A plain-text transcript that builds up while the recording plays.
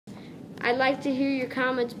I'd like to hear your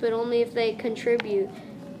comments, but only if they contribute.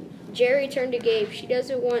 Jerry turned to Gabe. She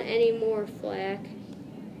doesn't want any more flack,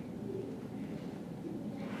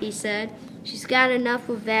 he said. She's got enough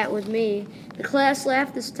of that with me. The class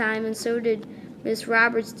laughed this time, and so did Miss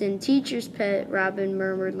Robertson. Teacher's pet, Robin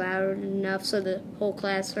murmured loud enough so the whole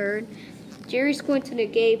class heard. Jerry squinted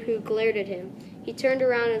at Gabe, who glared at him. He turned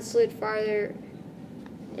around and slid farther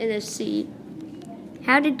in his seat.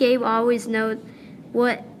 How did Gabe always know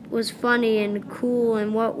what was funny and cool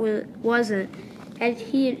and what wasn't? Had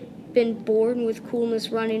he been born with coolness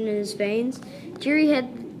running in his veins? Jerry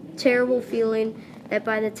had the terrible feeling that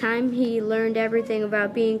by the time he learned everything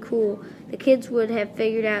about being cool, the kids would have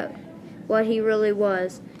figured out what he really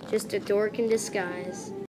was, just a dork in disguise.